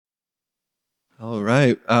All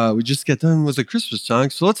right. We just got done with a Christmas song,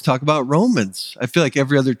 so let's talk about Romans. I feel like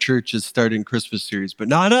every other church is starting Christmas series, but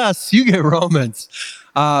not us. You get Romans.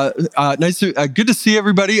 Good to see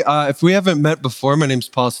everybody. If we haven't met before, my name's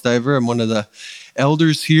Paul Stiver. I'm one of the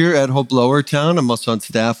elders here at Hope Lower Town. I'm also on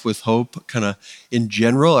staff with Hope, kind of in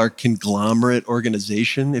general, our conglomerate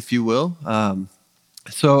organization, if you will.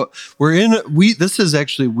 So this is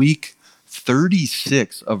actually week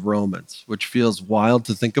 36 of Romans, which feels wild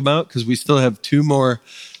to think about because we still have two more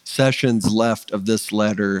sessions left of this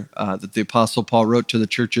letter that the Apostle Paul wrote to the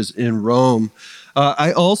churches in Rome.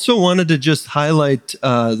 I also wanted to just highlight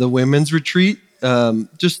the women's retreat, thinking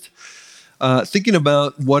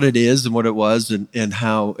about what it is and what it was and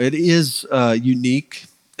how it is unique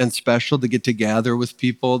and special to get to gather with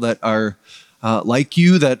people that are like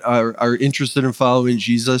you, that are interested in following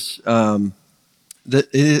Jesus. That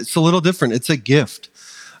it's a little different. It's a gift.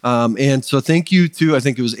 And so thank you to, I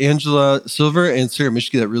think it was Angela Silver and Sarah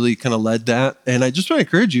Mischke that really kind of led that. And I just want to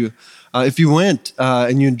encourage you, if you went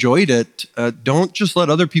and you enjoyed it, don't just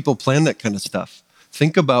let other people plan that kind of stuff.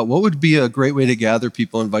 Think about what would be a great way to gather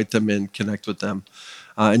people, invite them in, connect with them,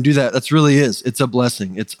 and do that. That's really is. It's a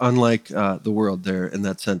blessing. It's unlike the world there in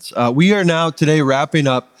that sense. We are now today wrapping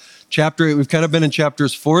up Chapter 8, we've kind of been in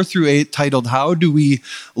chapters 4 through 8 titled, How Do We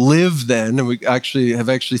Live Then? And we have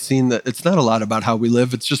seen that it's not a lot about how we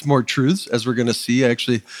live. It's just more truths, as we're going to see. I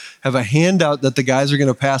actually have a handout that the guys are going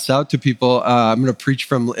to pass out to people. I'm going to preach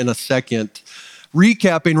from in a second,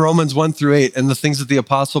 recapping Romans 1 through 8 and the things that the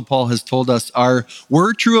Apostle Paul has told us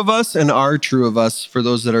were true of us and are true of us for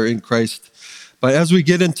those that are in Christ. But as we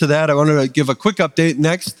get into that, I wanted to give a quick update.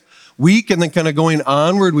 Next week, and then kind of going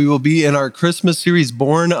onward, we will be in our Christmas series,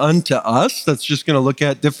 Born Unto Us. That's just going to look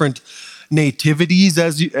at different nativities,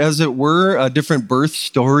 as it were, different birth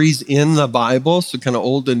stories in the Bible. So kind of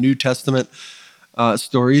Old and New Testament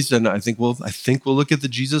stories. And I think we'll look at the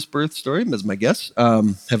Jesus birth story as my guess.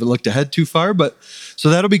 Haven't looked ahead too far, but so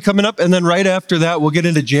that'll be coming up. And then right after that, we'll get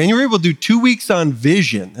into January. We'll do 2 weeks on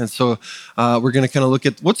vision. And so we're going to kind of look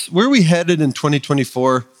at where are we headed in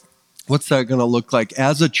 2024. What's that going to look like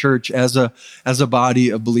as a church, as a body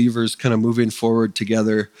of believers kind of moving forward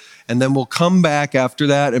together? And then we'll come back after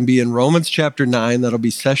that and be in Romans chapter 9. That'll be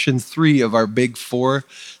session 3 of our big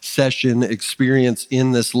 4-session experience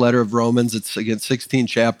in this letter of Romans. It's, again, 16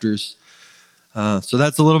 chapters. So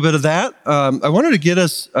that's a little bit of that. I wanted to get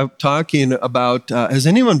us talking about, has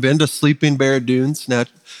anyone been to Sleeping Bear Dunes?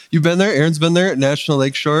 You've been there, Aaron's been there at National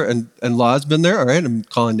Lakeshore, and Law's been there. All right, I'm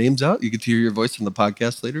calling names out. You get to hear your voice on the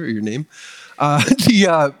podcast later, or your name.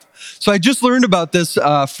 So I just learned about this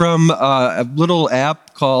from a little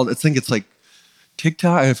app called, I think it's like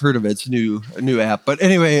TikTok. I've heard of it. It's a new app. But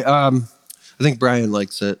anyway, I think Brian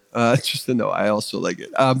likes it. Just to know, I also like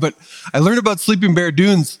it. But I learned about Sleeping Bear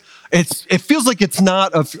Dunes. It feels like it's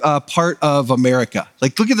not a part of America.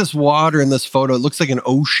 Like, look at this water in this photo. It looks like an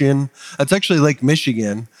ocean. That's actually Lake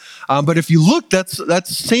Michigan. But if you look,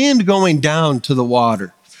 that's sand going down to the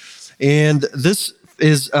water. And this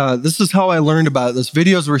is how I learned about it. This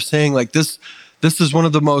videos were saying like this is one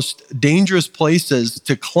of the most dangerous places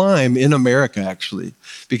to climb in America, actually.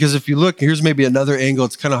 Because if you look, here's maybe another angle.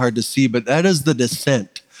 It's kind of hard to see, but that is the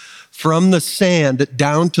descent from the sand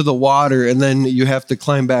down to the water, and then you have to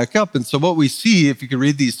climb back up. And so what we see, if you can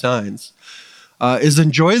read these signs, is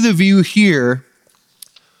enjoy the view here,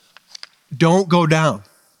 don't go down.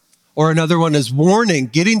 Or another one is warning,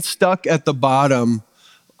 getting stuck at the bottom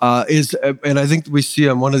and I think we see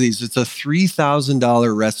on one of these, it's a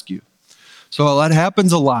 $3,000 rescue. So what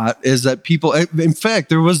happens a lot is that people, in fact,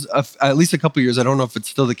 there was at least a couple of years, I don't know if it's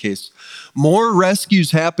still the case, more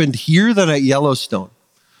rescues happened here than at Yellowstone.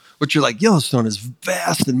 Which you're like, Yellowstone is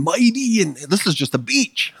vast and mighty, and this is just a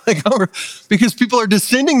beach. Because people are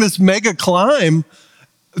descending this mega climb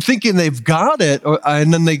thinking they've got it,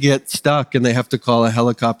 and then they get stuck and they have to call a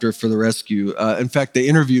helicopter for the rescue. In fact, they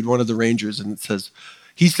interviewed one of the rangers, and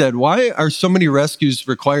he said, why are so many rescues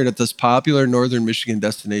required at this popular northern Michigan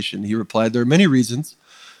destination? He replied, there are many reasons.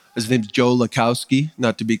 His name's Joe Lakowski,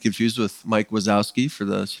 not to be confused with Mike Wazowski for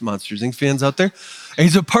the Monsters, Inc. fans out there. And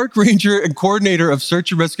he's a park ranger and coordinator of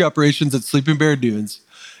search and rescue operations at Sleeping Bear Dunes.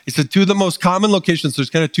 He said 2 of the most common locations, there's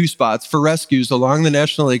kind of 2 spots for rescues along the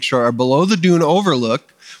National Lakeshore are below the dune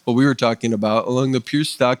overlook, what we were talking about, along the Pierce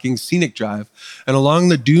Stocking Scenic Drive, and along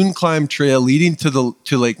the dune climb trail leading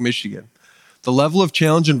to Lake Michigan. The level of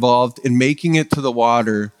challenge involved in making it to the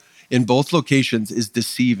water in both locations is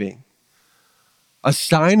deceiving. A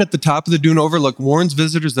sign at the top of the dune overlook warns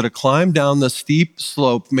visitors that a climb down the steep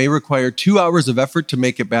slope may require 2 hours of effort to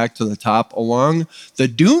make it back to the top. Along the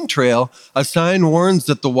dune trail, a sign warns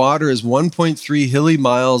that the water is 1.3 hilly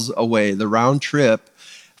miles away. The round trip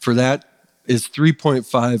for that is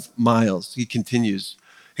 3.5 miles. He continues.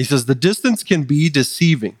 He says, the distance can be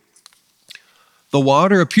deceiving. The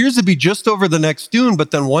water appears to be just over the next dune,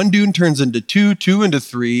 but then one dune turns into two, two into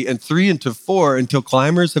three, and three into four until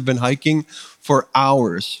climbers have been hiking for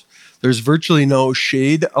hours. There's virtually no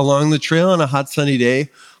shade along the trail on a hot sunny day.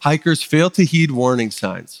 Hikers fail to heed warning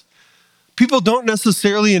signs. People don't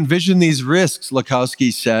necessarily envision these risks,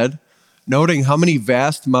 Lukowski said, noting how many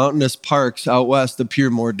vast mountainous parks out west appear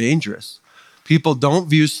more dangerous. People don't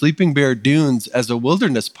view Sleeping Bear Dunes as a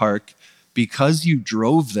wilderness park because you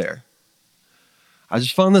drove there. I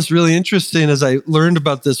just found this really interesting as I learned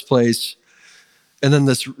about this place. And then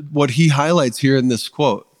what he highlights here in this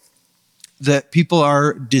quote, that people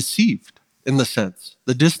are deceived in the sense.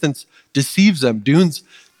 The distance deceives them. Dunes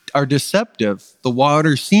are deceptive. The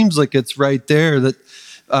water seems like it's right there, that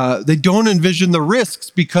they don't envision the risks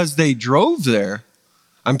because they drove there.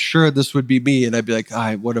 I'm sure this would be me, and I'd be like,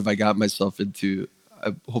 what have I got myself into?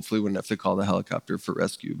 I hopefully wouldn't have to call the helicopter for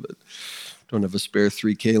rescue, but don't have a spare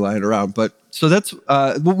 3K lying around. But so that's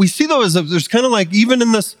what we see, though, is that there's kind of like, even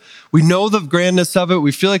in this, we know the grandness of it,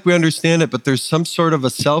 we feel like we understand it, but there's some sort of a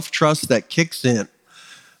self-trust that kicks in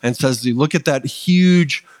and says, you look at that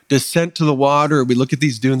huge descent to the water, we look at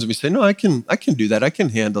these dunes and we say, no, I can do that. I can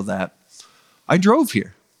handle that. I drove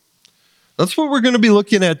here. That's what we're going to be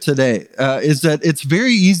looking at today, is that it's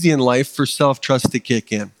very easy in life for self-trust to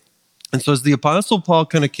kick in. And so as the Apostle Paul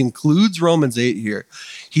kind of concludes Romans 8 here,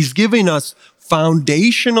 he's giving us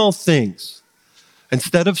foundational things,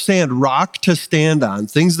 instead of saying rock to stand on,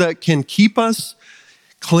 things that can keep us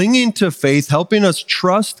clinging to faith, helping us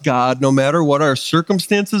trust God no matter what our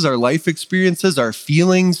circumstances, our life experiences, our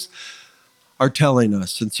feelings are telling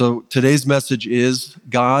us. And so today's message is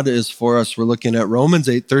God is for us. We're looking at Romans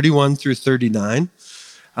 8, 31 through 39.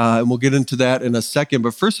 And we'll get into that in a second.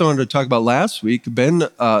 But first, I wanted to talk about last week. Ben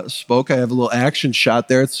spoke. I have a little action shot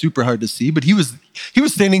there. It's super hard to see, but he was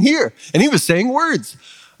standing here and he was saying words.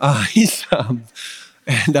 He spoke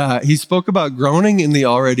about groaning in the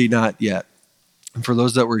already not yet. And for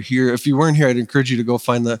those that were here, if you weren't here, I'd encourage you to go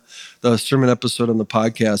find the sermon episode on the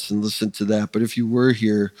podcast and listen to that. But if you were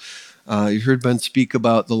here, you heard Ben speak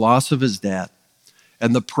about the loss of his dad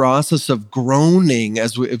and the process of groaning,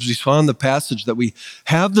 as we saw in the passage, that we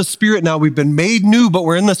have the Spirit now, we've been made new, but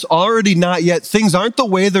we're in this already not yet. Things aren't the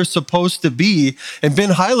way they're supposed to be. And Ben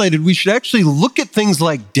highlighted, we should actually look at things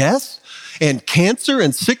like death and cancer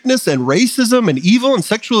and sickness and racism and evil and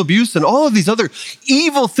sexual abuse and all of these other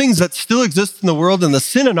evil things that still exist in the world and the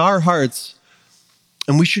sin in our hearts.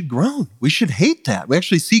 And we should groan. We should hate that. We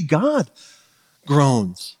actually see God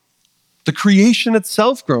groans. The creation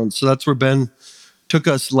itself groans. So that's where Ben took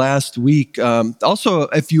us last week. Also,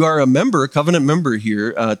 if you are a member, a covenant member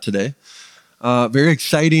here today, very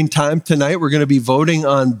exciting time tonight. We're going to be voting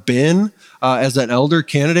on Ben as an elder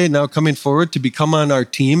candidate now coming forward to become on our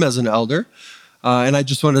team as an elder. And I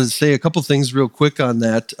just wanted to say a couple things real quick on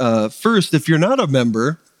that. First, if you're not a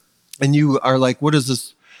member and you are like, what does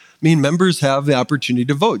this mean? Members have the opportunity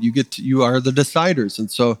to vote. You are the deciders. And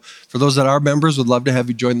so for those that are members, would love to have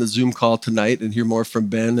you join the Zoom call tonight and hear more from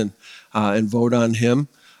Ben and vote on him.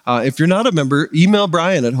 If you're not a member, email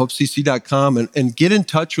Brian at hopecc.com and get in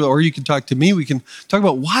touch with, or you can talk to me. We can talk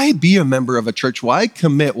about why be a member of a church, why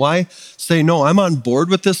commit, why say, no, I'm on board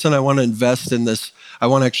with this and I want to invest in this. I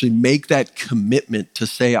want to actually make that commitment to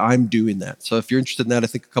say I'm doing that. So if you're interested in that, I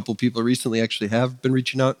think a couple of people recently actually have been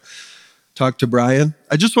reaching out, talk to Brian.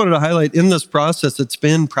 I just wanted to highlight in this process, it's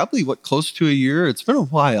been probably close to a year. It's been a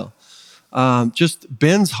while. Just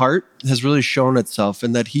Ben's heart has really shown itself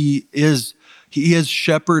in that he is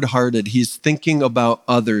shepherd-hearted. He's thinking about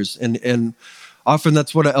others. And often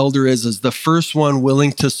that's what an elder is the first one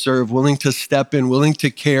willing to serve, willing to step in, willing to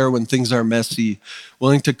care when things are messy,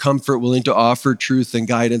 willing to comfort, willing to offer truth and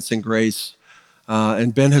guidance and grace.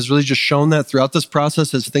 And Ben has really just shown that throughout this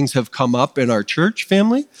process as things have come up in our church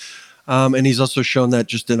family. And he's also shown that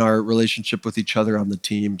just in our relationship with each other on the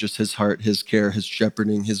team, just his heart, his care, his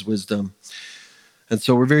shepherding, his wisdom. And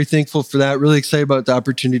so we're very thankful for that. Really excited about the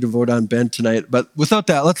opportunity to vote on Ben tonight. But without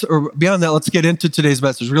that, beyond that, let's get into today's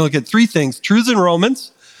message. We're going to look at three things: truths in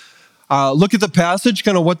Romans, look at the passage,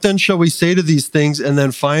 kind of what then shall we say to these things, and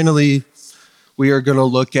then finally, we are going to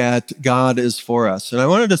look at God is for us. And I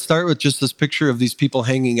wanted to start with just this picture of these people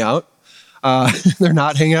hanging out. They're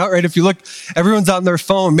not hanging out, right? If you look, everyone's on their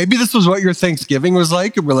phone. Maybe this was what your Thanksgiving was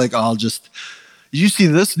like, and we're like, oh, I'll just Did you see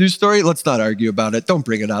this news story? Let's not argue about it. Don't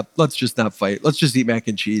bring it up. Let's just not fight. Let's just eat mac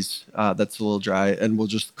and cheese. That's a little dry, and we'll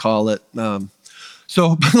just call it. But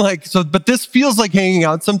this feels like hanging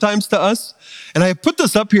out sometimes to us. And I put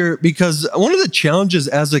this up here because one of the challenges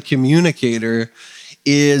as a communicator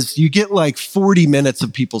is you get like 40 minutes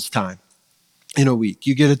of people's time in a week.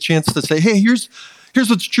 You get a chance to say, hey, here's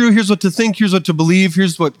what's true. Here's what to think. Here's what to believe.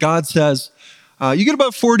 Here's what God says. You get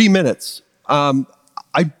about 40 minutes.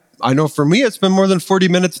 I know for me, it's been more than 40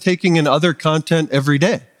 minutes taking in other content every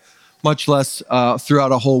day, much less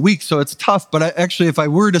throughout a whole week. So it's tough. But actually, if I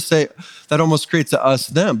were to say, that almost creates a us,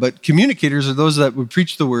 them. But communicators are those that would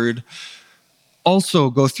preach the word, also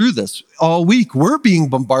go through this all week. We're being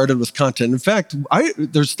bombarded with content. In fact,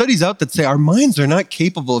 there's studies out that say our minds are not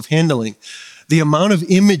capable of handling the amount of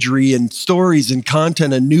imagery and stories and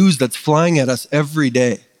content and news that's flying at us every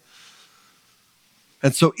day.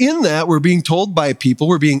 And so in that, we're being told by people,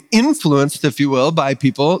 we're being influenced, if you will, by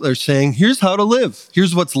people. They're saying, here's how to live.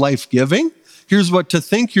 Here's what's life-giving. Here's what to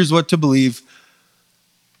think. Here's what to believe.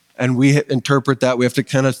 And we interpret that. We have to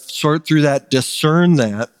kind of sort through that, discern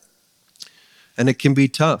that. And it can be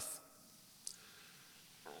tough.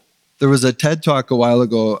 There was a TED Talk a while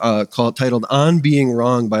ago titled On Being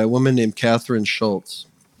Wrong by a woman named Catherine Schultz.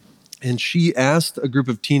 And she asked a group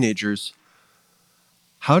of teenagers,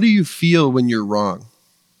 how do you feel when you're wrong?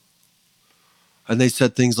 And they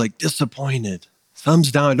said things like disappointed,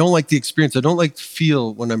 thumbs down. I don't like the experience. I don't like to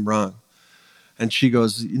feel when I'm wrong. And she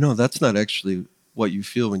goes, that's not actually what you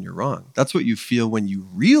feel when you're wrong. That's what you feel when you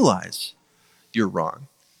realize you're wrong.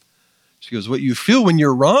 She goes, what you feel when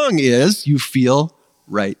you're wrong is you feel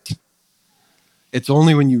right. It's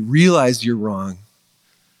only when you realize you're wrong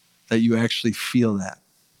that you actually feel that,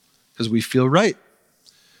 because we feel right.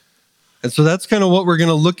 And so that's kind of what we're going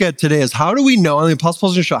to look at today is how do we know, and the Apostle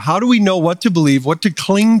Paul's going to show, how do we know what to believe, what to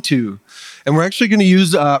cling to? And we're actually going to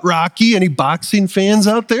use Rocky. Any boxing fans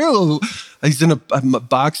out there? He's in a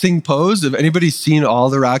boxing pose. Have anybody seen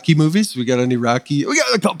all the Rocky movies? We got any Rocky? We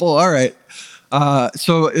got a couple. All right.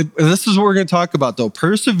 This is what we're going to talk about, though.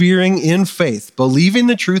 Persevering in faith, believing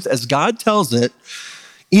the truth as God tells it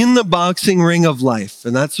in the boxing ring of life.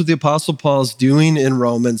 And that's what the Apostle Paul is doing in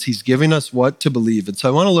Romans. He's giving us what to believe. And so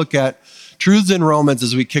I want to look at truths in Romans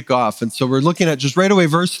as we kick off. And so we're looking at just right away,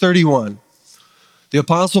 verse 31. The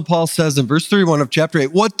Apostle Paul says in verse 31 of chapter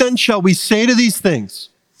 8, what then shall we say to these things?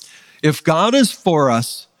 If God is for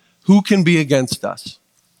us, who can be against us?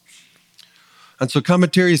 And so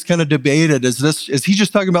commentary is kind of debated. Is he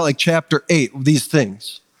just talking about like chapter 8, these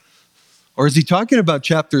things? Or is he talking about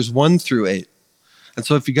chapters 1 through 8? And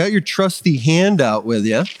so if you got your trusty handout with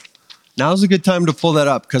you, now's a good time to pull that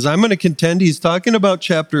up, because I'm going to contend he's talking about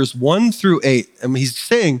chapters 1 through 8. And he's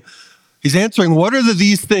answering, what are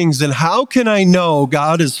these things and how can I know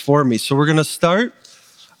God is for me? So we're going to start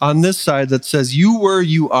on this side that says, you were,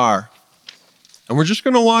 you are. And we're just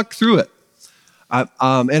going to walk through it.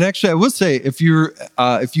 And actually, I would say, if you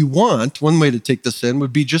want, one way to take this in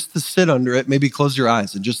would be just to sit under it, maybe close your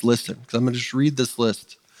eyes and just listen, because I'm going to just read this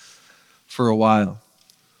list for a while.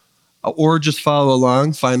 Or just follow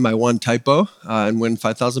along, find my one typo, and win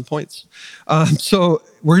 5,000 points. So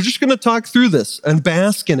we're just going to talk through this and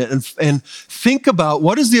bask in it and think about,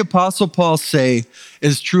 what does the Apostle Paul say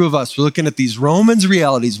is true of us? We're looking at these Romans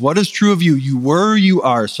realities. What is true of you? You were, you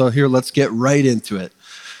are. So here, let's get right into it.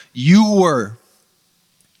 You were.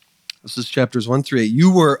 This is chapters 1 through 8.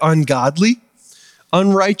 You were ungodly,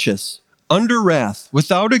 unrighteous, under wrath,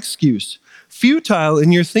 without excuse, futile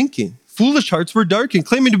in your thinking. Foolish hearts were darkened.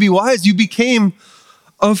 Claiming to be wise, you became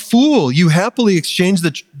a fool. You happily exchanged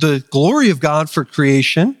the glory of God for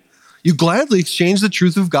creation. You gladly exchanged the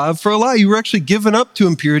truth of God for a lie. You were actually given up to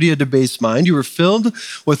impurity, a debased mind. You were filled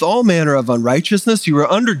with all manner of unrighteousness. You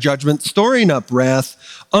were under judgment, storing up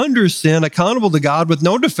wrath, under sin, accountable to God with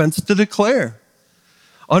no defense to declare.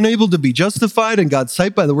 Unable to be justified in God's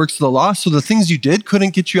sight by the works of the law, so the things you did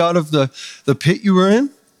couldn't get you out of the pit you were in.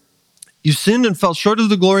 You sinned and fell short of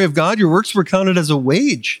the glory of God. Your works were counted as a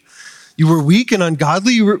wage. You were weak and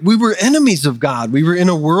ungodly. We were enemies of God. We were in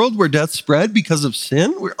a world where death spread because of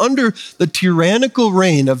sin. We're under the tyrannical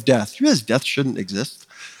reign of death. You realize death shouldn't exist.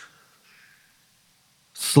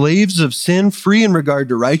 Slaves of sin, free in regard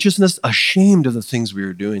to righteousness, ashamed of the things we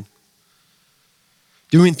were doing.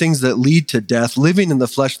 Doing things that lead to death, living in the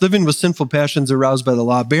flesh, living with sinful passions aroused by the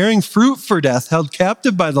law, bearing fruit for death, held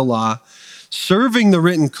captive by the law, serving the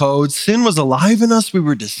written code. Sin was alive in us. We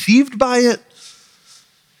were deceived by it.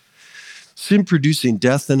 Sin producing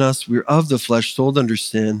death in us. We were of the flesh, sold under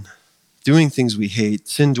sin, doing things we hate.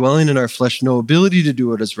 Sin dwelling in our flesh, no ability to do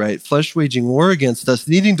what is right. Flesh waging war against us,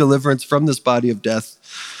 needing deliverance from this body of death.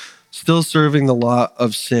 still serving the law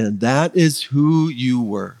of sin. That is who you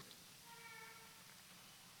were.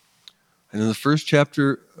 And in the first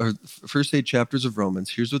 8 chapters of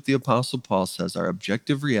Romans, here's what the Apostle Paul says are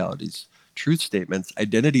objective realities, truth statements,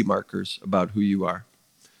 identity markers about who you are.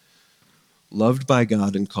 Loved by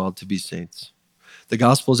God and called to be saints. The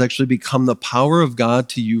gospel has actually become the power of God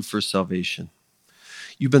to you for salvation.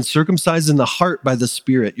 You've been circumcised in the heart by the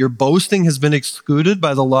Spirit. Your boasting has been excluded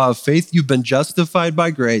by the law of faith. You've been justified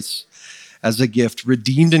by grace as a gift,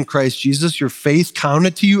 redeemed in Christ Jesus. Your faith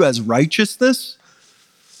counted to you as righteousness.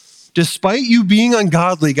 Despite you being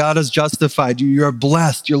ungodly, God has justified you. You are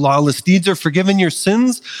blessed. Your lawless deeds are forgiven. Your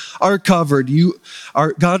sins are covered.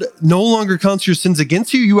 God no longer counts your sins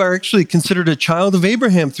against you. You are actually considered a child of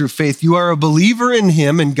Abraham through faith. You are a believer in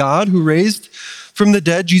him and God who raised from the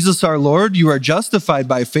dead Jesus our Lord. You are justified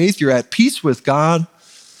by faith. You're at peace with God.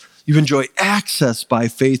 You enjoy access by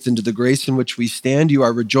faith into the grace in which we stand. You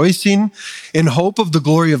are rejoicing in hope of the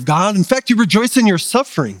glory of God. In fact, you rejoice in your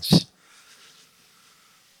sufferings.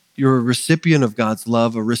 You're a recipient of God's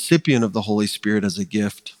love, a recipient of the Holy Spirit as a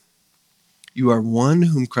gift. You are one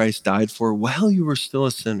whom Christ died for while you were still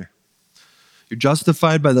a sinner. You're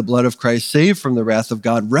justified by the blood of Christ, saved from the wrath of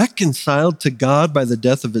God, reconciled to God by the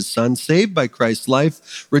death of his Son, saved by Christ's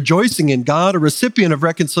life, rejoicing in God, a recipient of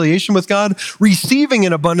reconciliation with God, receiving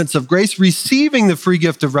an abundance of grace, receiving the free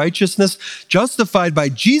gift of righteousness, justified by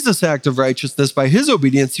Jesus' act of righteousness, by his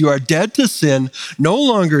obedience. You are dead to sin, no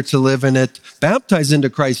longer to live in it, baptized into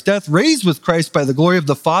Christ's death, raised with Christ by the glory of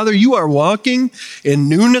the Father. You are walking in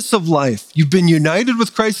newness of life. You've been united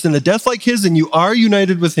with Christ in a death like his, and you are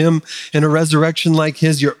united with him in a resurrection like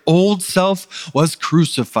his. Your old self was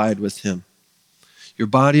crucified with him. Your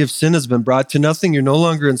body of sin has been brought to nothing. You're no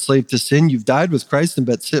longer enslaved to sin. You've died with Christ and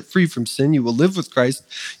been set free from sin. You will live with Christ.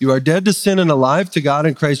 You are dead to sin and alive to God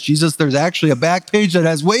in Christ Jesus. There's actually a back page that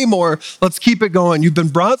has way more. Let's keep it going. You've been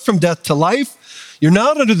brought from death to life. You're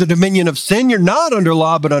not under the dominion of sin. You're not under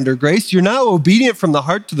law, but under grace. You're now obedient from the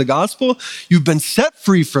heart to the gospel. You've been set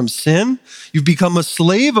free from sin. You've become a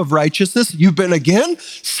slave of righteousness. You've been again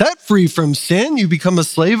set free from sin. You become a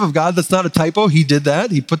slave of God. That's not a typo. He did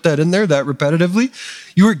that. He put that in there, that repetitively.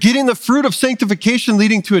 You are getting the fruit of sanctification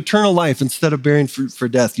leading to eternal life instead of bearing fruit for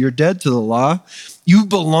death. You're dead to the law. You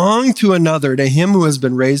belong to another, to him who has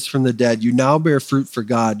been raised from the dead. You now bear fruit for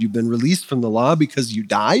God. You've been released from the law because you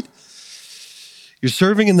died. You're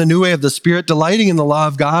serving in the new way of the Spirit, delighting in the law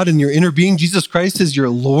of God and your inner being. Jesus Christ is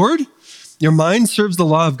your Lord. Your mind serves the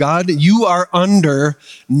law of God. You are under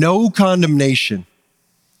no condemnation.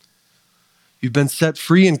 You've been set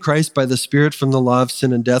free in Christ by the Spirit from the law of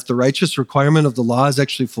sin and death. The righteous requirement of the law is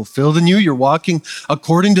actually fulfilled in you. You're walking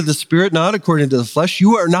according to the Spirit, not according to the flesh.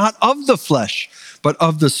 You are not of the flesh, but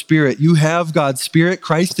of the Spirit. You have God's Spirit.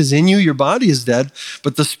 Christ is in you. Your body is dead,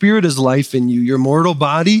 but the Spirit is life in you. Your mortal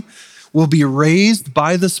body will be raised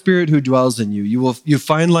by the Spirit who dwells in you. You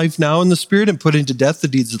find life now in the Spirit and put into death the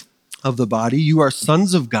deeds of the body. You are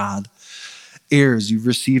sons of God, heirs. You've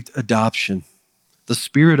received adoption, the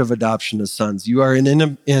spirit of adoption as sons. You are in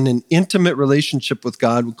an intimate relationship with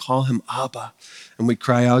God. We call him Abba, and we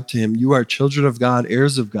cry out to him. You are children of God,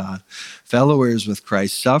 heirs of God, fellow heirs with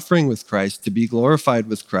Christ, suffering with Christ, to be glorified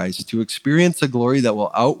with Christ, to experience a glory that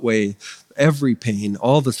will outweigh every pain,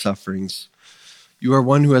 all the sufferings. You are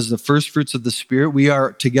one who has the first fruits of the Spirit. We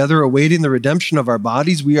are together awaiting the redemption of our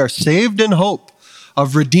bodies. We are saved in hope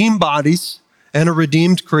of redeemed bodies and a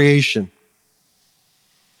redeemed creation.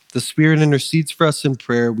 The Spirit intercedes for us in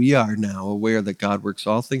prayer. We are now aware that God works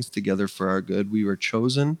all things together for our good. We were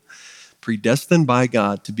chosen, predestined by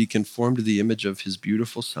God to be conformed to the image of his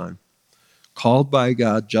beautiful Son, called by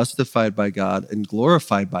God, justified by God, and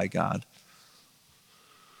glorified by God.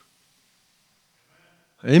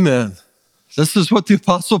 Amen. This is what the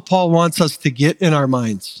Apostle Paul wants us to get in our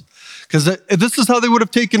minds. Because this is how they would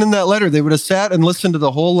have taken in that letter. They would have sat and listened to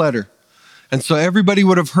the whole letter. And so everybody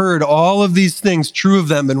would have heard all of these things, true of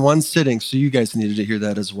them, in one sitting. So you guys needed to hear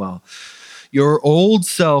that as well. Your old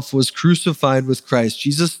self was crucified with Christ.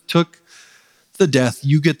 Jesus took the death.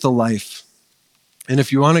 You get the life. And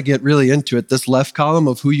if you want to get really into it, this left column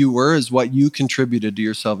of who you were is what you contributed to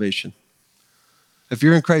your salvation. If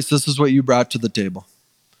you're in Christ, this is what you brought to the table.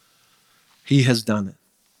 He has done it.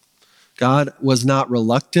 God was not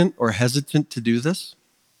reluctant or hesitant to do this.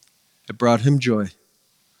 It brought him joy.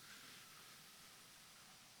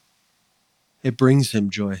 It brings him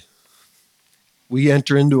joy. We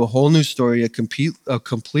enter into a whole new story, a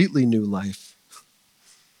completely new life.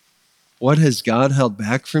 What has God held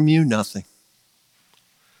back from you? Nothing.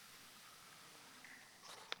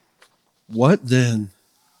 What then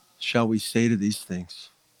shall we say to these things?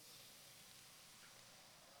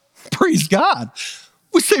 Praise God.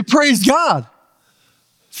 We say, praise God.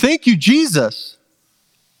 Thank you, Jesus.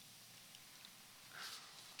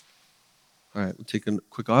 All right, we'll take a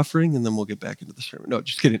quick offering and then we'll get back into the sermon. No,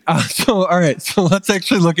 just kidding. All right, so let's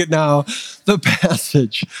actually look at now the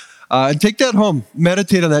passage. And take that home,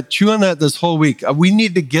 meditate on that, chew on that this whole week. We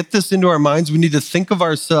need to get this into our minds. We need to think of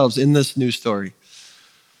ourselves in this new story.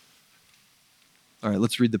 All right,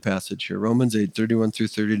 let's read the passage here. Romans 8, 31 through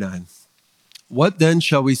 39. What then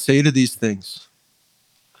shall we say to these things?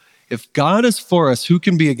 If God is for us, who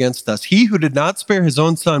can be against us? He who did not spare his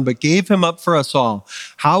own son, but gave him up for us all,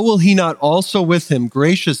 how will he not also with him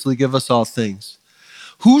graciously give us all things?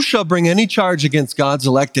 Who shall bring any charge against God's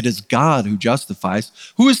elect? It is God who justifies.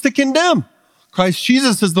 Who is to condemn? Christ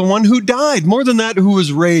Jesus is the one who died. More than that, who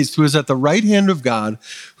was raised, who is at the right hand of God,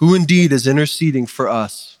 who indeed is interceding for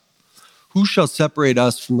us. Who shall separate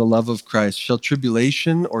us from the love of Christ? Shall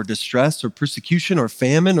tribulation or distress or persecution or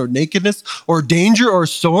famine or nakedness or danger or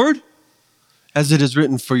sword? As it is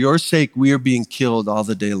written, for your sake we are being killed all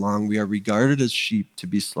the day long. We are regarded as sheep to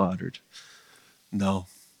be slaughtered. No.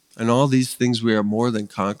 In all these things we are more than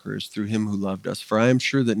conquerors through him who loved us. For I am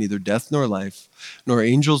sure that neither death nor life, nor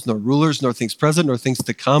angels, nor rulers, nor things present, nor things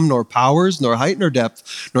to come, nor powers, nor height, nor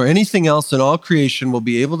depth, nor anything else in all creation will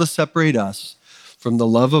be able to separate us from the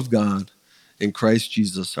love of God in Christ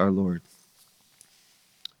Jesus our Lord.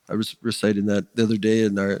 I was reciting that the other day,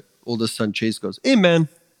 and our oldest son Chase goes, amen.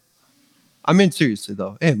 I mean, seriously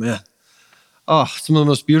though, amen. Oh, some of the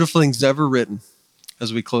most beautiful things ever written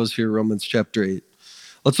as we close here, Romans chapter 8.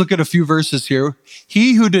 Let's look at a few verses here.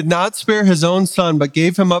 He who did not spare his own son, but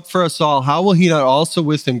gave him up for us all, how will he not also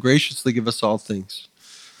with him graciously give us all things?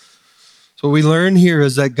 So what we learn here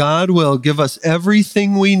is that God will give us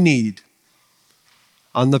everything we need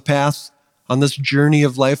on the path, on this journey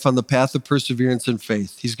of life, on the path of perseverance and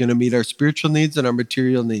faith. He's going to meet our spiritual needs and our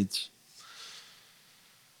material needs,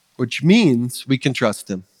 which means we can trust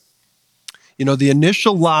him. You know, the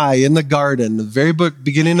initial lie in the garden, the very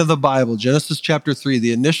beginning of the Bible, Genesis chapter 3,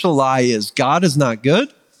 the initial lie is God is not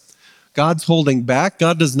good. God's holding back.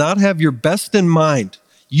 God does not have your best in mind.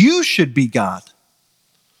 You should be God.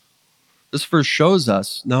 This verse shows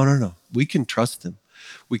us, no. We can trust him.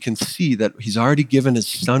 We can see that he's already given his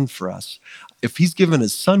son for us. If he's given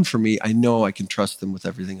his son for me, I know I can trust him with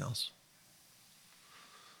everything else.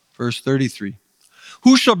 Verse 33.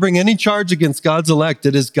 Who shall bring any charge against God's elect?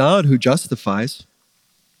 It is God who justifies.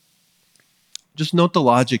 Just note the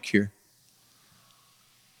logic here.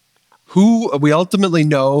 Who we ultimately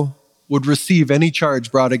know would receive any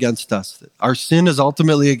charge brought against us. Our sin is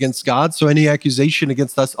ultimately against God, so any accusation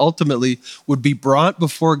against us ultimately would be brought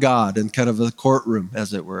before God in kind of a courtroom,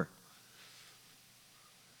 as it were.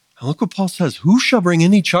 And look what Paul says. Who shall bring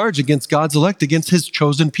any charge against God's elect, against his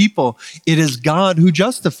chosen people? It is God who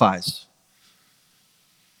justifies.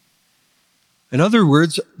 In other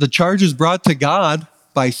words, the charge is brought to God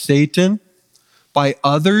by Satan, by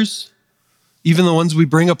others, even the ones we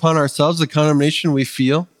bring upon ourselves, the condemnation we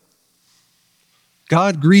feel.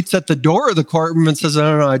 God greets at the door of the courtroom and says,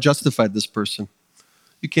 no, I justified this person.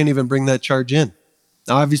 You can't even bring that charge in.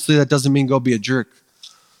 Now, obviously, that doesn't mean go be a jerk,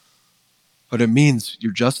 but it means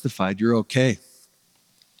you're justified, you're okay.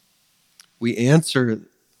 We answer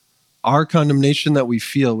our condemnation that we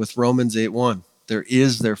feel with Romans 8:1. There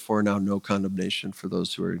is therefore now no condemnation for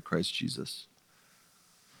those who are in Christ Jesus.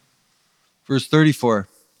 Verse 34,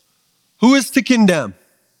 who is to condemn?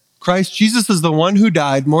 Christ Jesus is the one who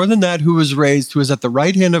died, more than that, who was raised, who is at the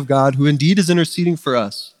right hand of God, who indeed is interceding for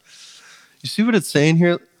us. You see what it's saying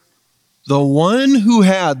here? The one who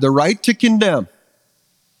had the right to condemn,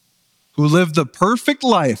 who lived the perfect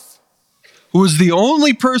life, who was the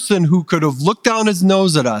only person who could have looked down his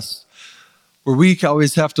nose at us, where we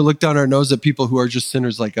always have to look down our nose at people who are just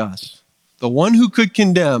sinners like us. The one who could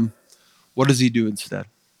condemn, what does he do instead?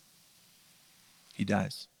 He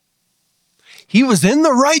dies. He was in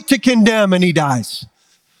the right to condemn and he dies.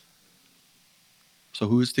 So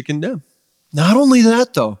who is to condemn? Not only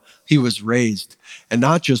that though, he was raised, and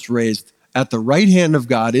not just raised, at the right hand of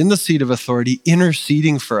God in the seat of authority,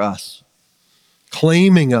 interceding for us,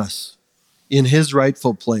 claiming us in his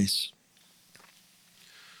rightful place.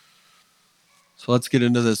 So let's get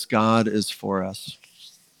into this. God is for us.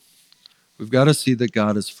 We've got to see that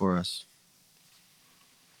God is for us.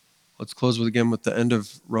 Let's close with the end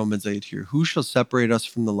of Romans 8 here. Who shall separate us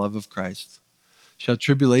from the love of Christ? Shall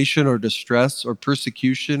tribulation or distress or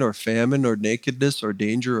persecution or famine or nakedness or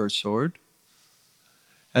danger or sword?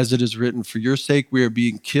 As it is written, for your sake we are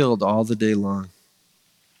being killed all the day long.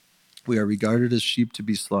 We are regarded as sheep to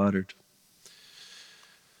be slaughtered.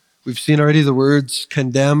 We've seen already the words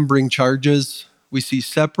condemn, bring charges. we see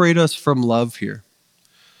separate us from love here.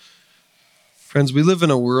 Friends, we live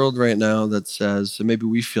in a world right now that says, and maybe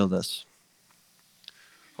we feel this,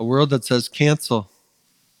 a world that says cancel,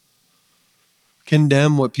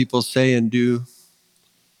 condemn what people say and do,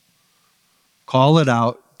 call it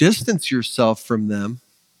out, distance yourself from them,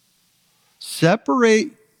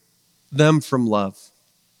 separate them from love.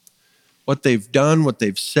 What they've done, what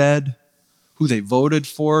they've said, who they voted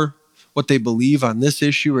for, what they believe on this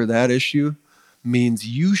issue or that issue means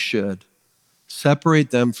you should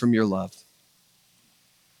separate them from your love.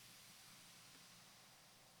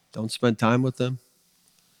 Don't spend time with them.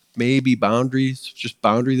 Maybe boundaries, just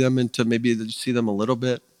boundary them into maybe you see them a little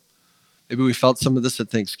bit. Maybe we felt some of this at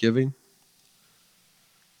Thanksgiving.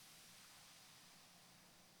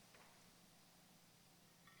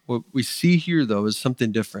 What we see here, though, is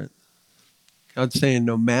something different. God's saying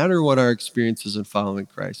no matter what our experiences in following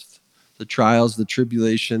Christ, the trials, the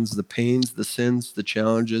tribulations, the pains, the sins, the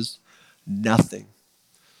challenges, nothing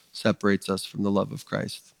separates us from the love of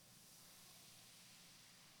Christ.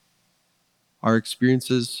 Our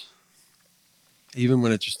experiences, even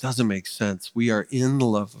when it just doesn't make sense, we are in the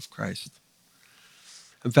love of Christ.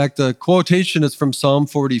 In fact, the quotation is from Psalm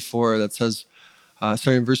 44 that says,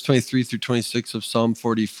 in verse 23 through 26 of Psalm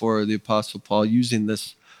 44, the Apostle Paul using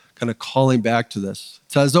this, kind of calling back to this.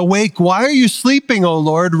 It says, "Awake, why are you sleeping, O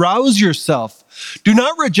Lord? Rouse yourself. Do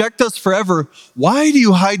not reject us forever. Why do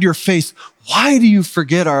you hide your face? Why do you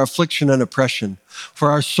forget our affliction and oppression?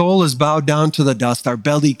 For our soul is bowed down to the dust. Our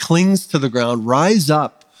belly clings to the ground. Rise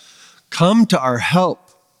up. Come to our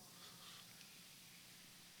help."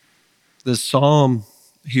 This psalm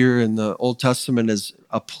here in the Old Testament is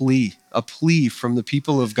a plea from the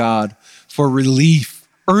people of God for relief,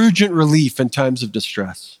 urgent relief in times of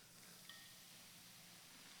distress.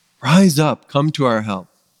 Rise up, come to our help.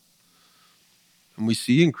 And we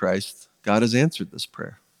see in Christ, God has answered this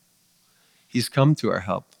prayer. He's come to our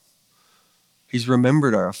help. He's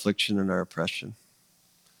remembered our affliction and our oppression.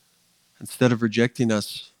 Instead of rejecting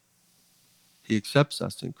us, he accepts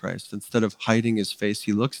us in Christ. Instead of hiding his face,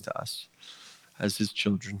 he looks to us as his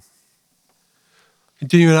children.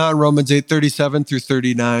 Continuing on, Romans 8:37 through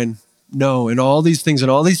 39. No, in all these things, in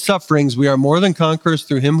all these sufferings, we are more than conquerors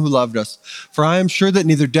through him who loved us. For I am sure that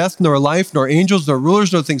neither death, nor life, nor angels, nor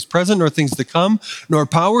rulers, nor things present, nor things to come, nor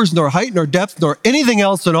powers, nor height, nor depth, nor anything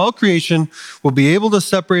else in all creation will be able to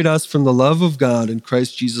separate us from the love of God in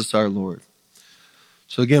Christ Jesus our Lord.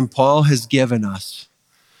 So again, Paul has given us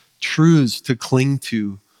truths to cling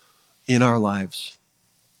to in our lives.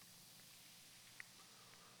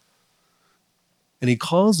 And he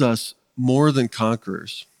calls us more than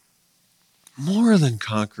conquerors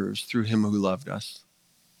through him who loved us.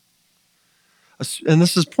 And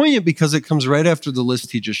this is poignant because it comes right after the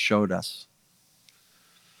list he just showed us.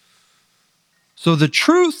 So the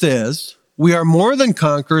truth is, we are more than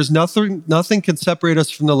conquerors. Nothing can separate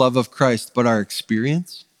us from the love of Christ, but our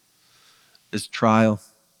experience is trial,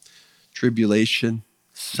 tribulation,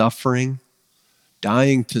 suffering,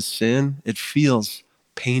 dying to sin. It feels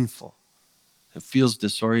painful. It feels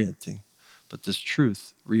disorienting, but this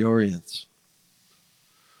truth reorients.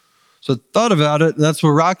 So thought about it, and that's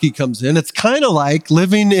where Rocky comes in. It's kind of like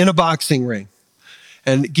living in a boxing ring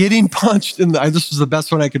and getting punched. This was the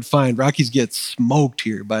best one I could find. Rocky's gets smoked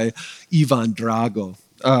here by Ivan Drago.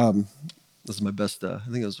 This is my best, I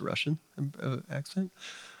think it was a Russian accent.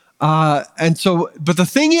 But the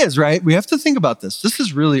thing is, right, we have to think about this. This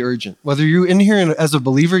is really urgent. Whether you're in here as a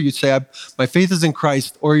believer, you say, my faith is in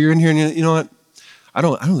Christ, or you're in here and you know what? I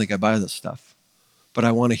don't think I buy this stuff, but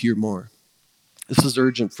I want to hear more. This is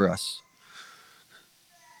urgent for us.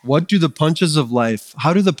 How do the punches of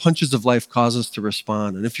life cause us to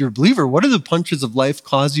respond? And if you're a believer, what do the punches of life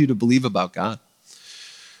cause you to believe about God?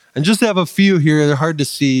 And just to have a few here, they're hard to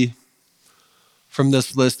see from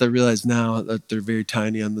this list. I realize now that they're very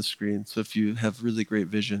tiny on the screen. So if you have really great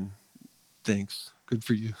vision, thanks. Good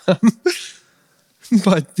for you.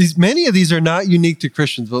 But many of these are not unique to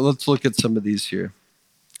Christians, but let's look at some of these here.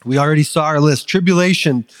 We already saw our list: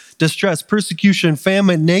 tribulation, distress, persecution,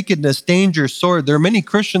 famine, nakedness, danger, sword. There are many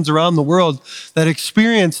Christians around the world that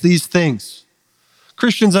experience these things.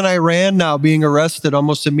 Christians in Iran now being arrested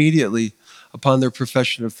almost immediately upon their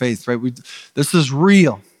profession of faith, right? This is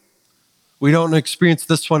real. We don't experience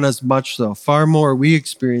this one as much, though. Far more, we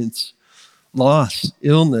experience loss,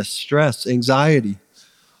 illness, stress, anxiety,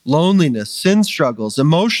 loneliness, sin struggles,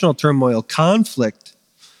 emotional turmoil, conflict,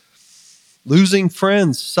 losing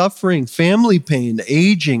friends, suffering, family pain,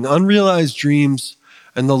 aging, unrealized dreams,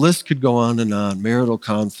 and the list could go on and on. Marital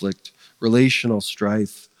conflict, relational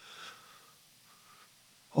strife,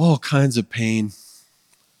 all kinds of pain.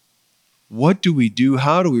 What do we do?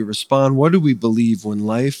 How do we respond? What do we believe when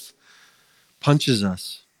life punches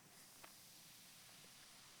us?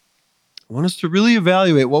 I want us to really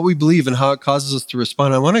evaluate what we believe and how it causes us to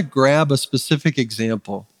respond. I want to grab a specific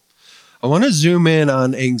example. I want to zoom in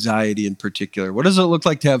on anxiety in particular. What does it look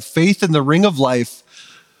like to have faith in the ring of life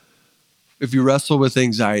if you wrestle with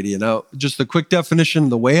anxiety? And now, just a quick definition,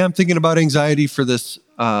 the way I'm thinking about anxiety for this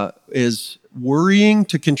is worrying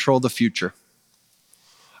to control the future.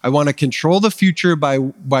 I want to control the future by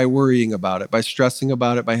worrying about it, by stressing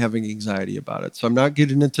about it, by having anxiety about it. So I'm not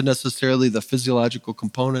getting into necessarily the physiological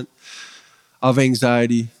component of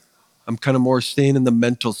anxiety. I'm kind of more staying in the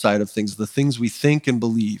mental side of things, the things we think and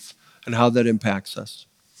believe and how that impacts us.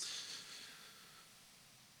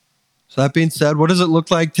 So that being said, what does it look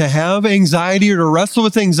like to have anxiety or to wrestle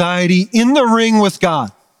with anxiety in the ring with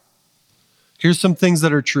God? Here's some things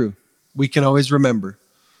that are true. We can always remember.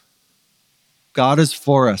 God is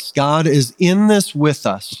for us. God is in this with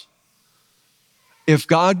us. If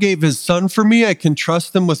God gave his son for me, I can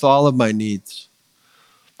trust him with all of my needs.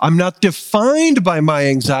 I'm not defined by my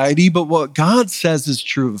anxiety, but what God says is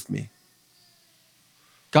true of me.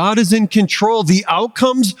 God is in control. The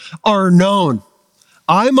outcomes are known.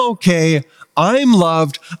 I'm okay. I'm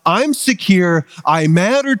loved. I'm secure. I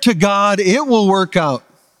matter to God. It will work out.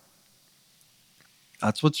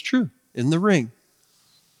 That's what's true in the ring.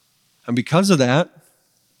 And because of that,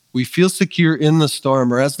 we feel secure in the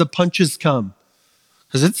storm or as the punches come,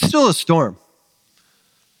 because it's still a storm.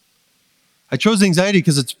 I chose anxiety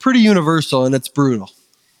because it's pretty universal and it's brutal.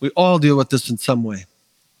 We all deal with this in some way.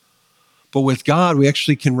 But with God, we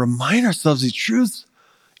actually can remind ourselves these truths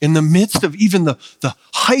in the midst of even the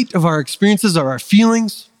height of our experiences or our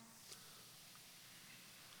feelings.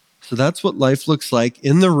 So that's what life looks like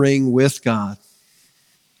in the ring with God.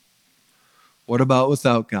 What about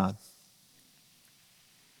without God?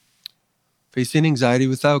 Facing anxiety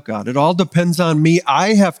without God. It all depends on me.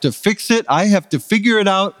 I have to fix it. I have to figure it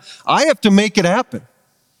out. I have to make it happen.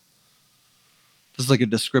 This is like a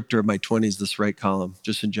descriptor of my 20s, this right column,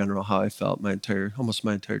 just in general, how I felt almost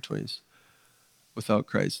my entire 20s without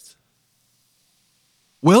Christ.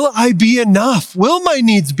 Will I be enough? Will my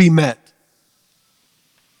needs be met?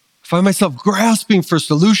 I find myself grasping for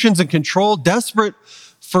solutions and control, desperate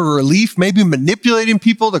for relief, maybe manipulating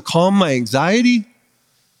people to calm my anxiety.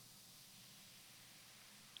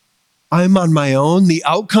 I'm on my own. The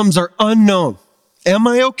outcomes are unknown. Am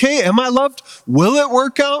I okay? Am I loved? Will it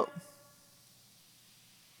work out?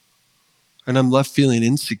 And I'm left feeling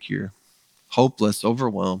insecure, hopeless,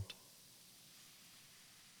 overwhelmed.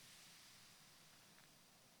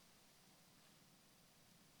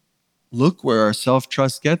 Look where our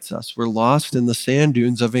self-trust gets us. We're lost in the sand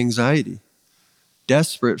dunes of anxiety,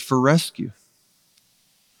 desperate for rescue.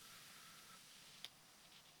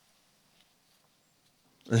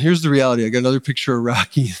 And here's the reality. I got another picture of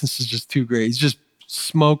Rocky. This is just too great. He's just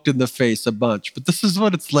smoked in the face a bunch. But this is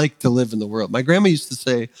what it's like to live in the world. My grandma used to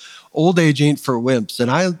say, old age ain't for wimps. And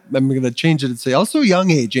I'm going to change it and say, also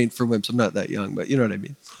young age ain't for wimps. I'm not that young, but you know what I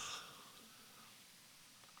mean.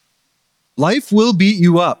 Life will beat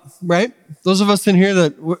you up, right? Those of us in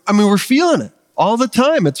here we're feeling it all the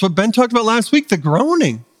time. It's what Ben talked about last week, the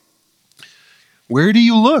groaning. Where do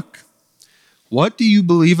you look? What do you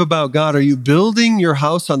believe about God? Are you building your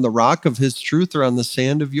house on the rock of his truth or on the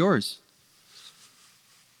sand of yours?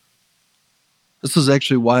 This is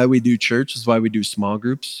actually why we do church. This is why we do small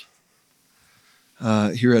groups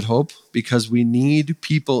here at Hope, because we need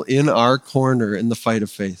people in our corner in the fight of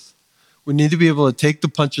faith. We need to be able to take the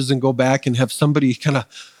punches and go back and have somebody kind of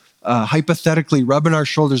hypothetically rubbing our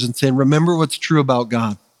shoulders and saying, remember what's true about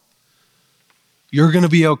God. You're going to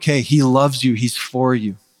be okay. He loves you. He's for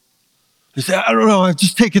you. You say, I don't know, I've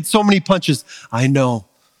just taken so many punches. I know.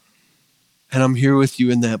 And I'm here with you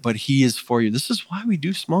in that, but he is for you. This is why we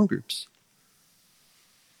do small groups.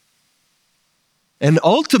 And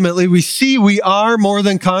ultimately, we see we are more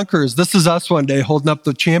than conquerors. This is us one day holding up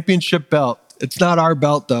the championship belt. It's not our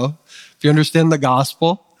belt, though, if you understand the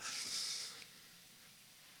gospel.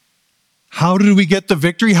 How did we get the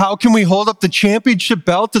victory? How can we hold up the championship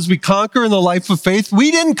belt as we conquer in the life of faith? We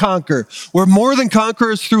didn't conquer. We're more than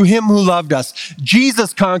conquerors through him who loved us.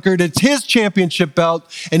 Jesus conquered. It's his championship belt,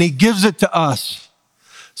 and he gives it to us.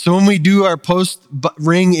 So when we do our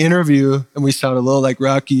post-ring interview, and we sound a little like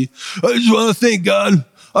Rocky, I just want to thank God.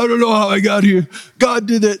 I don't know how I got here. God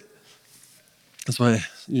did it. That's why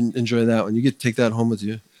you enjoy that one. You get to take that home with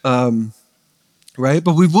you. Right?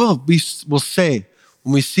 But we'll say,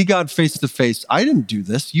 when we see God face to face, I didn't do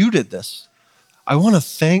this. You did this. I want to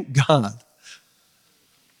thank God.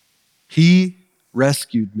 He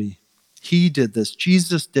rescued me. He did this.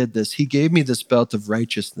 Jesus did this. He gave me this belt of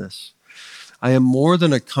righteousness. I am more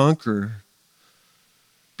than a conqueror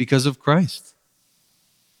because of Christ.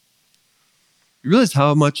 You realize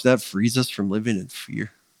how much that frees us from living in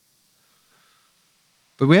fear?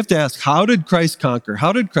 But we have to ask, how did Christ conquer?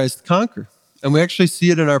 How did Christ conquer? And we actually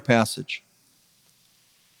see it in our passage.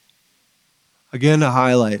 Again, to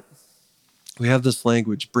highlight, we have this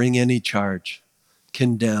language, bring any charge,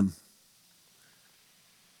 condemn.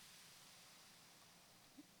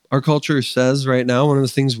 Our culture says right now, one of the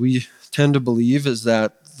things we tend to believe is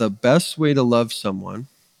that the best way to love someone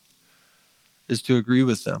is to agree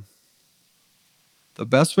with them. The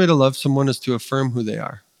best way to love someone is to affirm who they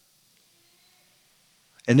are.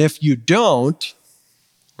 And if you don't,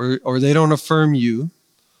 or they don't affirm you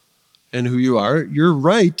and who you are, your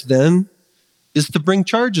right then is to bring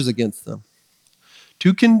charges against them,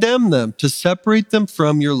 to condemn them, to separate them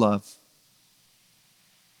from your love.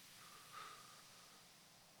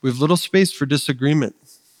 We have little space for disagreement.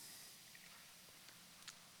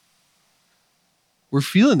 We're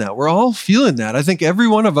feeling that. We're all feeling that. I think every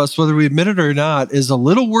one of us, whether we admit it or not, is a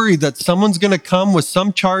little worried that someone's going to come with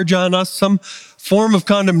some charge on us, some form of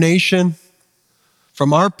condemnation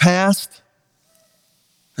from our past,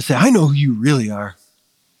 and say, I know who you really are.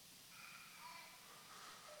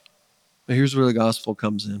 But here's where the gospel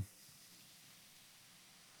comes in.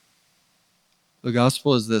 The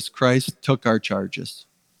gospel is this: Christ took our charges.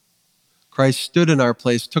 Christ stood in our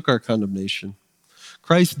place, took our condemnation.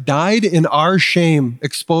 Christ died in our shame,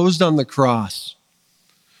 exposed on the cross,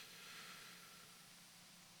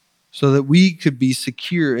 so that we could be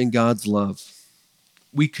secure in God's love.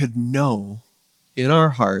 We could know in our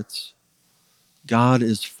hearts, God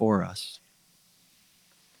is for us.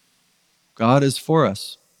 God is for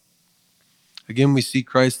us. Again, we see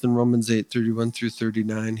Christ in Romans 8:31 through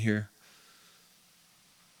 39 here.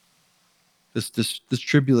 This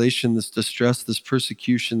tribulation, this distress, this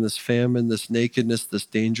persecution, this famine, this nakedness, this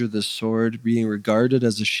danger, this sword, being regarded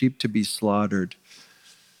as a sheep to be slaughtered.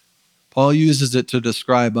 Paul uses it to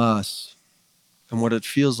describe us and what it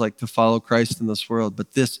feels like to follow Christ in this world.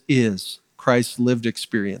 But this is Christ's lived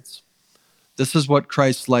experience. This is what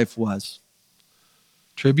Christ's life was.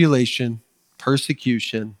 Tribulation,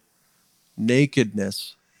 persecution,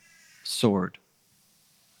 nakedness, sword.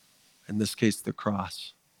 In this case, the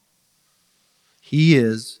cross. He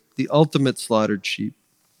is the ultimate slaughtered sheep.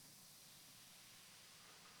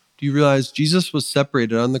 Do you realize Jesus was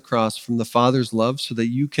separated on the cross from the Father's love so that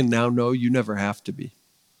you can now know you never have to be?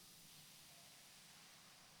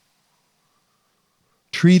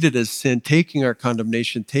 Treated as sin, taking our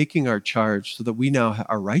condemnation, taking our charge so that we now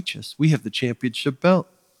are righteous. We have the championship belt.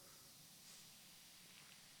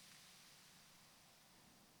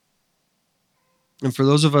 And for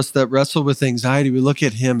those of us that wrestle with anxiety, we look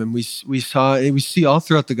at him and we see all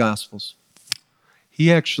throughout the Gospels,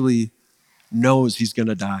 he actually knows he's going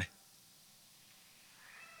to die.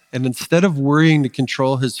 And instead of worrying to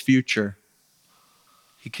control his future,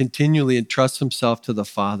 he continually entrusts himself to the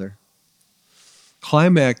Father.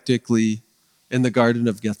 Climactically in the Garden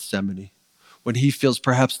of Gethsemane, when he feels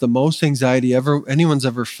perhaps the most anxiety anyone's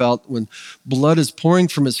ever felt, when blood is pouring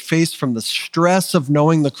from his face from the stress of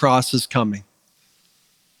knowing the cross is coming.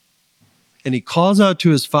 And he calls out to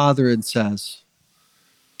his Father and says,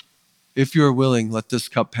 if you are willing, let this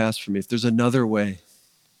cup pass from me. If there's another way.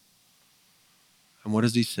 And what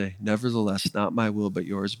does he say? Nevertheless, not my will, but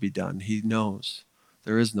yours be done. He knows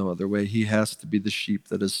there is no other way. He has to be the sheep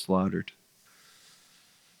that is slaughtered.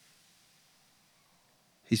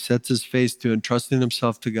 He sets his face to entrusting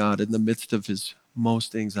himself to God in the midst of his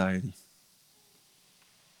most anxiety.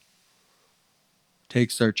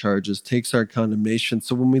 Takes our charges, takes our condemnation.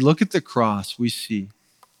 So when we look at the cross, we see,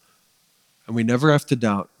 and we never have to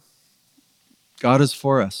doubt, God is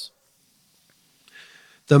for us.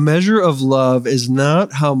 The measure of love is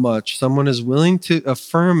not how much someone is willing to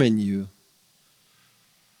affirm in you.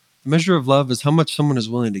 The measure of love is how much someone is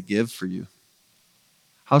willing to give for you.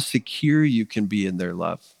 How secure you can be in their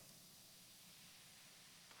love.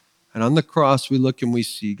 And on the cross, we look and we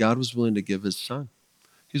see God was willing to give his son.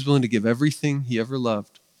 He was willing to give everything he ever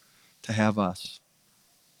loved to have us.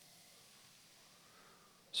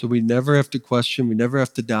 So we never have to question, we never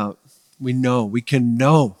have to doubt. We know, we can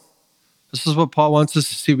know. This is what Paul wants us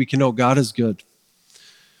to see. We can know God is good.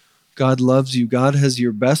 God loves you. God has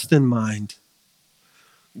your best in mind.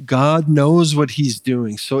 God knows what he's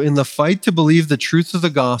doing. So in the fight to believe the truth of the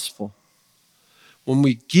gospel, when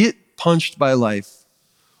we get punched by life,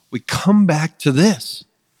 we come back to this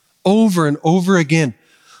over and over again.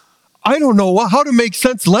 I don't know how to make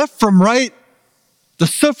sense left from right. The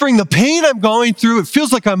suffering, the pain I'm going through, it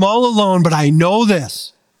feels like I'm all alone, but I know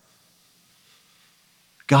this.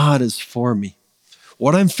 God is for me.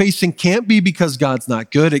 What I'm facing can't be because God's not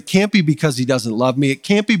good. It can't be because he doesn't love me. It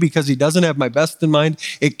can't be because he doesn't have my best in mind.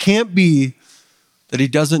 It can't be that he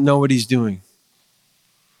doesn't know what he's doing.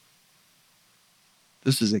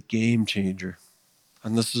 This is a game changer.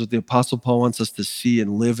 And this is what the Apostle Paul wants us to see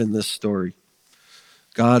and live in this story.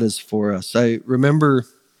 God is for us. I remember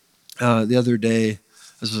the other day,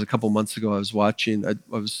 this was a couple months ago, I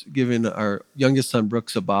was giving our youngest son,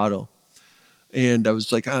 Brooks, a bottle. And I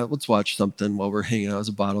was like, let's watch something while we're hanging out. As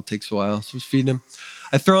a bottle takes a while. So I was feeding him.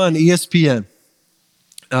 I throw on ESPN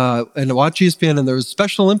and I watch ESPN, and there was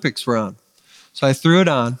Special Olympics were on. So I threw it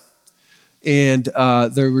on, and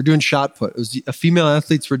they were doing shot put. It was female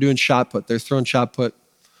athletes were doing shot put. They're throwing shot put.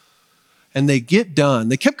 And they get done.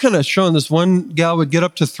 They kept kind of showing this one gal would get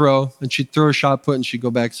up to throw, and she'd throw a shot put, and she'd go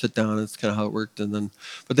back, sit down. That's kind of how it worked.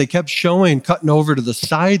 But they kept cutting over to the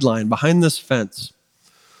sideline behind this fence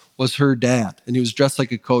was her dad. And he was dressed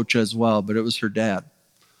like a coach as well, but it was her dad.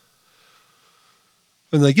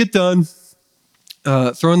 When they get done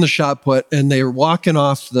throwing the shot put, and they were walking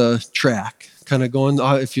off the track, kind of going,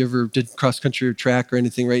 if you ever did cross country or track or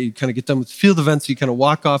anything, right? You kind of get done with field events, you kind of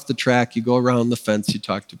walk off the track, you go around the fence, you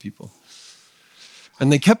talk to people.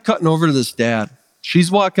 And they kept cutting over to this dad. She's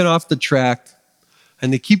walking off the track,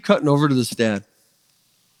 and they keep cutting over to this dad.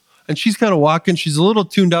 And she's kind of walking. She's a little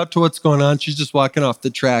tuned out to what's going on. She's just walking off the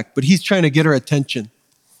track, but he's trying to get her attention.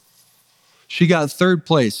 She got third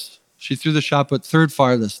place. She threw the shot put third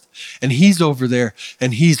farthest. And he's over there,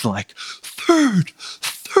 and he's like, third,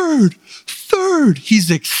 third, third. He's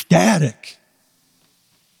ecstatic.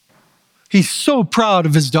 He's so proud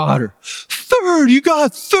of his daughter. Third, you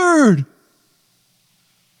got third.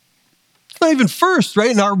 It's not even first, right?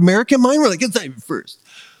 In our American mind, we're like, it's not even first.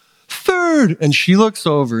 Third. And she looks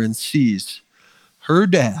over and sees her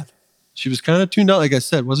dad. She was kind of tuned out, like I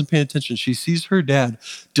said, wasn't paying attention. She sees her dad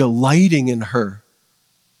delighting in her.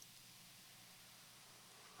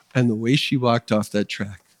 And the way she walked off that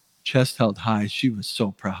track, chest held high, she was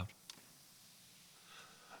so proud.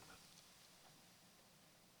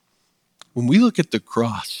 When we look at the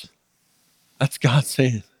cross, that's God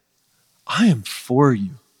saying, I am for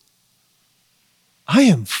you. I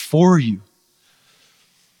am for you.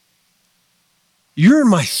 You're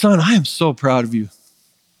my son. I am so proud of you.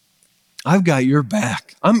 I've got your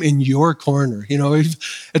back. I'm in your corner. You know,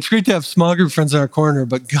 it's great to have small group friends in our corner,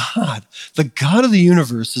 but God, the God of the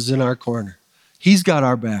universe is in our corner. He's got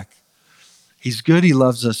our back. He's good. He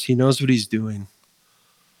loves us. He knows what he's doing.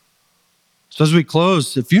 So as we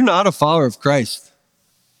close, if you're not a follower of Christ,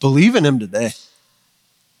 believe in him today.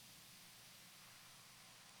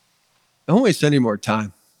 Don't waste any more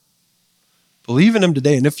time. Believe in him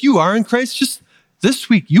today. And if you are in Christ, just this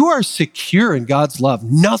week, you are secure in God's love.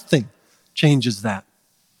 Nothing changes that.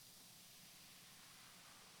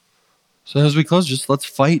 So as we close, just let's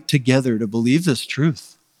fight together to believe this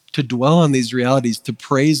truth, to dwell on these realities, to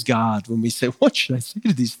praise God when we say, what should I say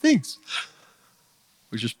to these things?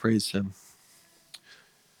 We just praise him.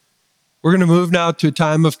 We're going to move now to a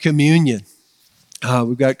time of communion.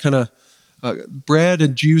 We've got kind of bread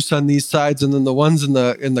and juice on these sides, and then the ones in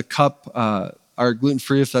the cup are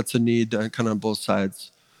gluten-free if that's a need, kind of on both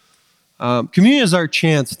sides. Communion is our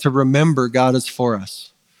chance to remember God is for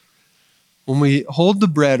us. When we hold the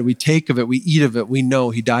bread, we take of it, we eat of it, we know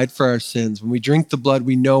he died for our sins. When we drink the blood,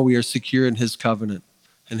 we know we are secure in his covenant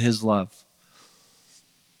and his love.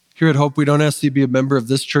 Here at Hope, we don't ask you to be a member of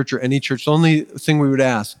this church or any church. The only thing we would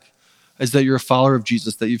ask is that you're a follower of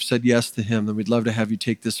Jesus, that you've said yes to him, and we'd love to have you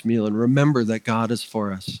take this meal and remember that God is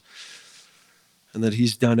for us and that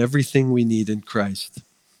he's done everything we need in Christ.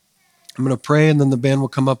 I'm going to pray, and then the band will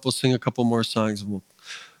come up. We'll sing a couple more songs, and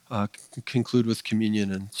we'll conclude with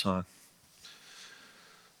communion and song.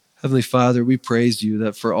 Heavenly Father, we praise you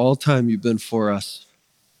that for all time you've been for us.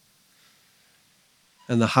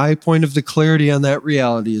 And the high point of the clarity on that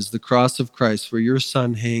reality is the cross of Christ, where your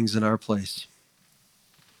Son hangs in our place,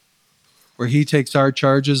 where he takes our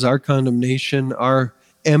charges, our condemnation, our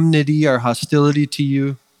enmity, our hostility to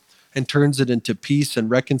you, and turns it into peace and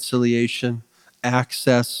reconciliation,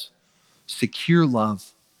 access, secure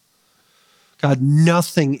love. God,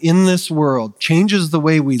 nothing in this world changes the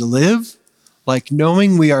way we live like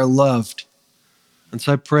knowing we are loved. And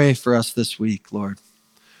so I pray for us this week, Lord.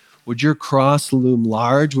 Would your cross loom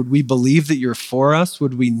large? Would we believe that you're for us?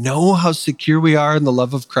 Would we know how secure we are in the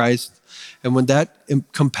love of Christ? And would that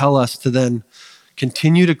compel us to then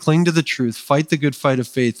continue to cling to the truth, fight the good fight of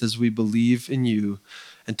faith as we believe in you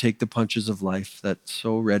and take the punches of life that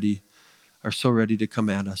are so ready to come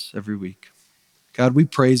at us every week. God, we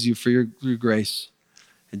praise you for your grace.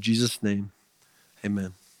 In Jesus' name,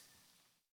 amen.